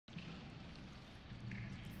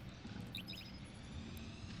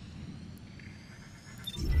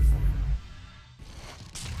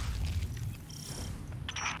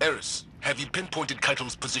Eris, have you pinpointed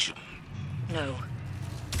Keitel's position? No.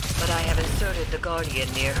 But I have inserted the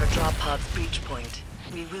Guardian near her drop pod's breach point.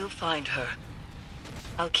 We will find her.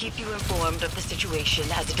 I'll keep you informed of the situation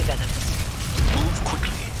as it develops. Move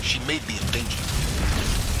quickly. She may be in danger.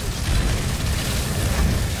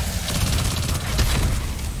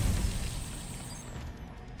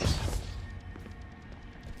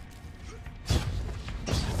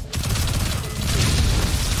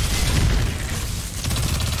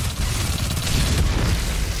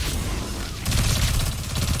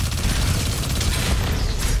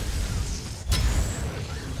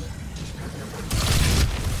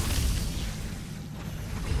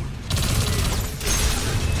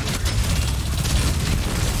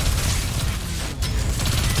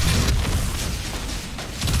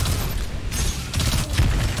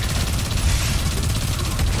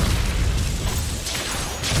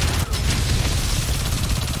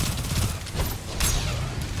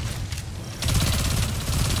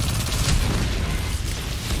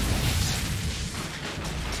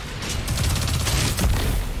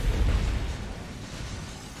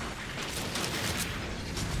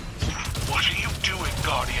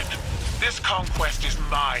 This conquest is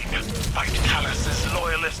mine. Fight Callus's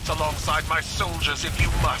loyalists alongside my soldiers if you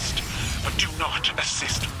must, but do not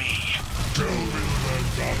assist me. Tell me the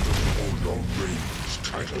doctor for your rings,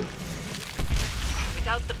 Keitel.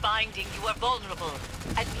 Without the binding, you are vulnerable.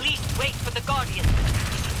 At least wait for the Guardian.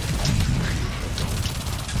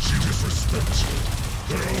 She disrespects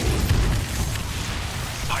their own.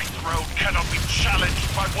 My throne cannot be challenged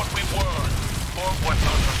by what we were, or what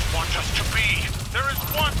others want us to be. There is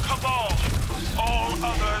one Cabal. All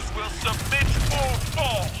others will submit or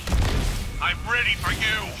fall. I'm ready for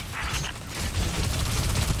you.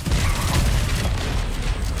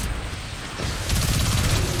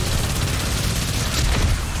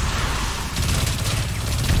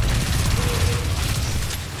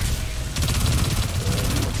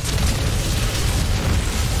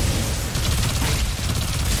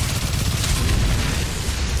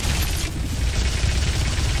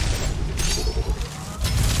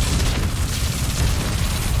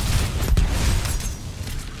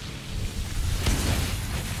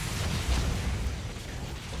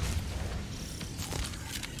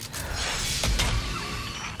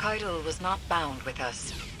 Keitel was not bound with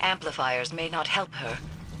us. Amplifiers may not help her.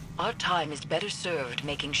 Our time is better served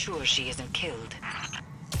making sure she isn't killed.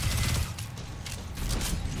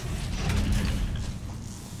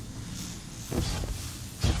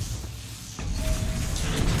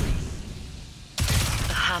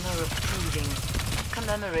 The Hammer of Proving,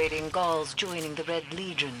 commemorating Gauls joining the Red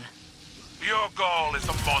Legion. Your Gaul is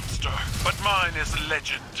a monster, but mine is a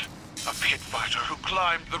legend. A pit fighter who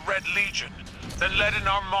climbed the Red Legion, then led an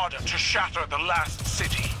armada to shatter the last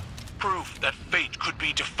city. Proof that fate could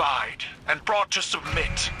be defied and brought to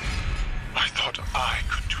submit. I thought I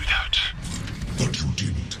could do that. But you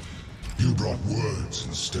didn't. You brought words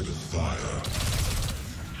instead of fire.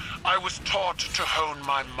 I was taught to hone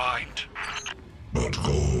my mind. But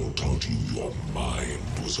Gaul taught you your mind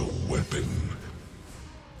was a weapon.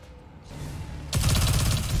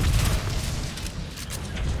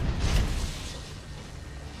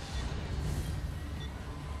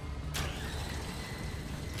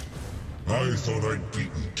 I thought I'd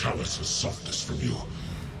beaten Callus's softness from you.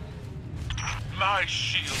 My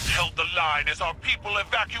shield held the line as our people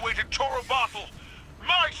evacuated Torobatl.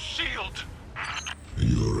 My shield!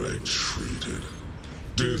 You retreated.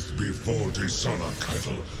 Death before dishonor,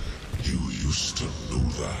 Keitel. You used to know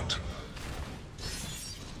that.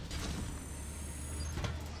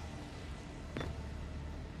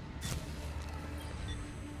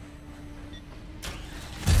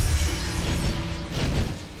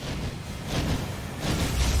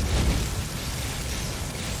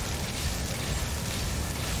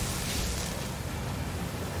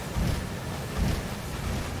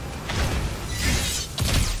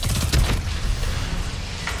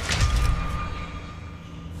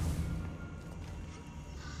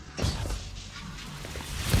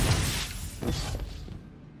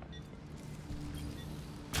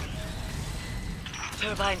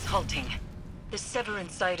 Turbine's halting. The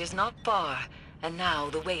Severance site is not far, and now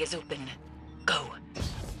the way is open. Go.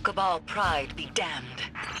 Cabal pride be damned.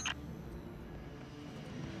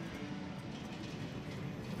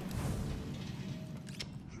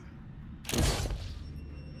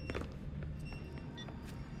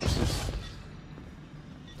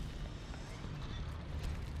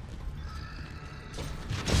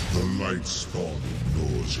 The light spawn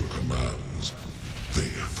ignores your commands. They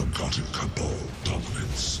have forgotten Cabal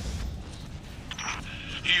dominance.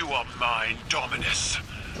 You are mine, Dominus.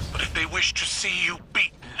 But if they wish to see you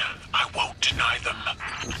beaten, I won't deny them.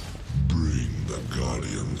 Bring the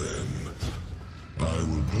Guardian then. I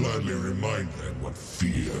will gladly remind them what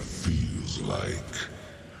fear feels like.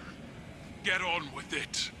 Get on with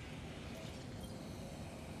it.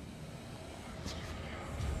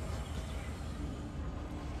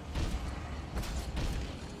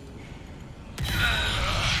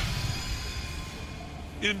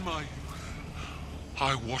 In my youth,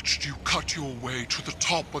 I watched you cut your way to the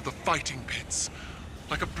top of the fighting pits,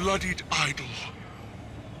 like a bloodied idol.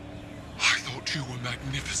 I thought you were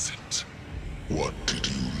magnificent. What did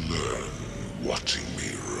you learn watching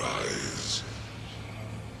me rise?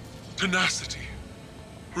 Tenacity,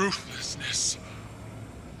 ruthlessness,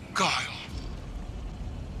 guile.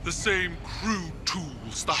 The same crude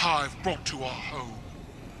tools the Hive brought to our home.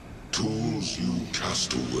 Tools you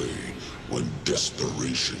cast away when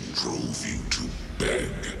desperation drove you to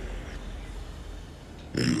beg.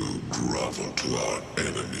 You groveled to our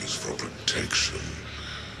enemies for protection,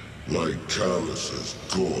 like callous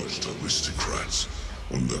gorged aristocrats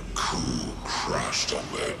when the coup crashed on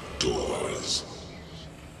their doors.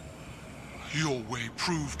 Your way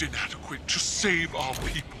proved inadequate to save our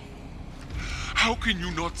people. How can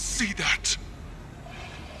you not see that?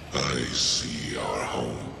 I see our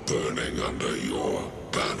home burning under your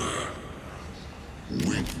banner.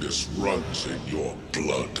 Weakness runs in your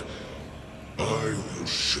blood. I will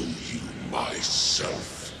show you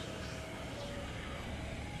myself.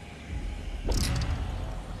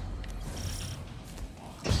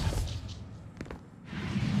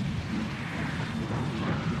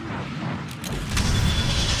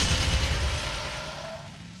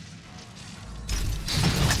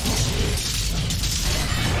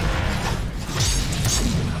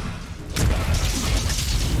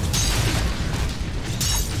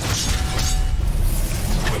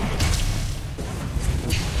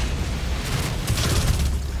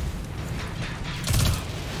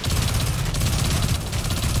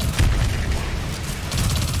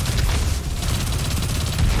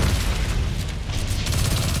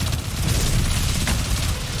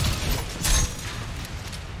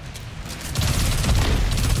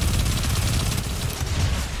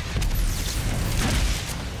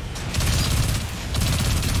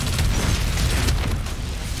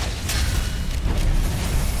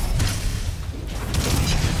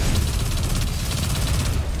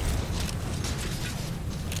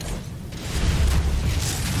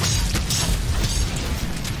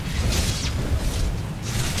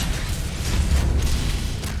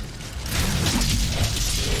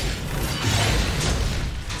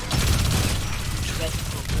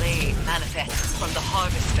 Manifests from the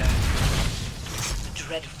Harvester. The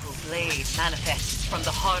dreadful blade manifests from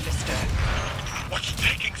the Harvester. What's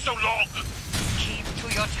taking so long? Keep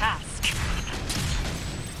to your task.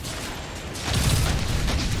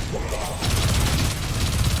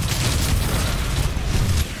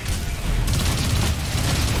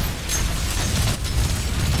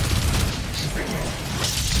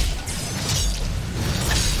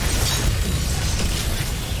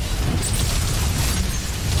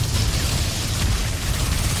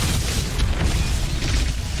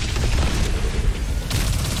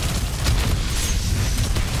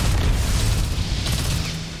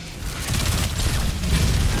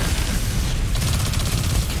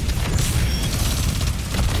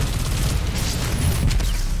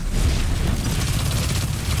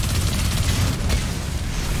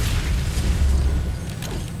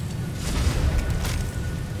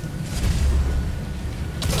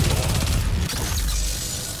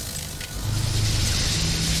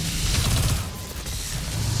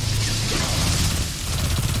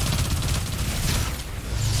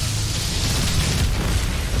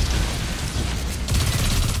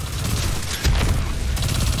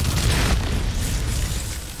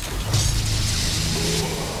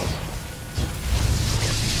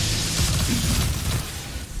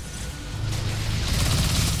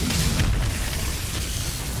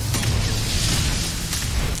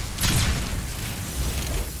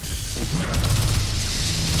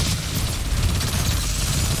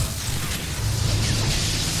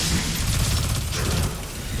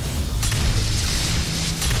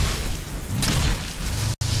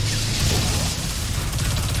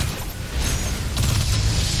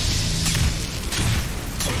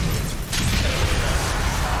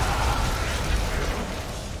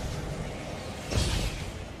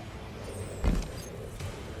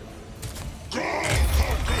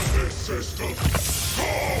 System! Go,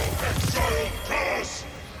 exiled curse!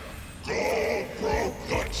 Go broke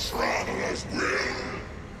the Traveler's will!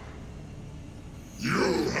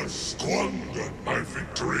 You have squandered my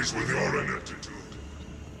victories with your ineptitude.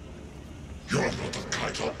 You're not the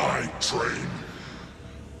Kaito night train.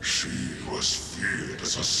 She was feared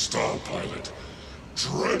as a star pilot,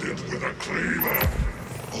 dreaded with a cleaver,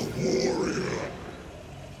 a warrior.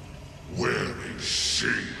 Where is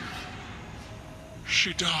she?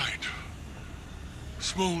 She died,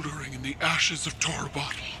 smoldering in the ashes of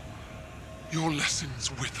Torabottle. Your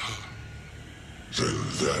lessons with her. Then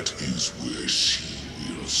that is where she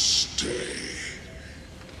will stay.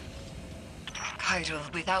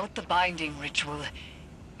 Keitel, without the binding ritual,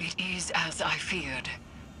 it is as I feared.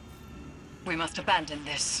 We must abandon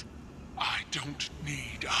this. I don't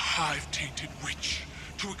need a hive-tainted witch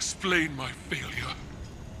to explain my failure.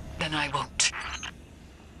 Then I won't.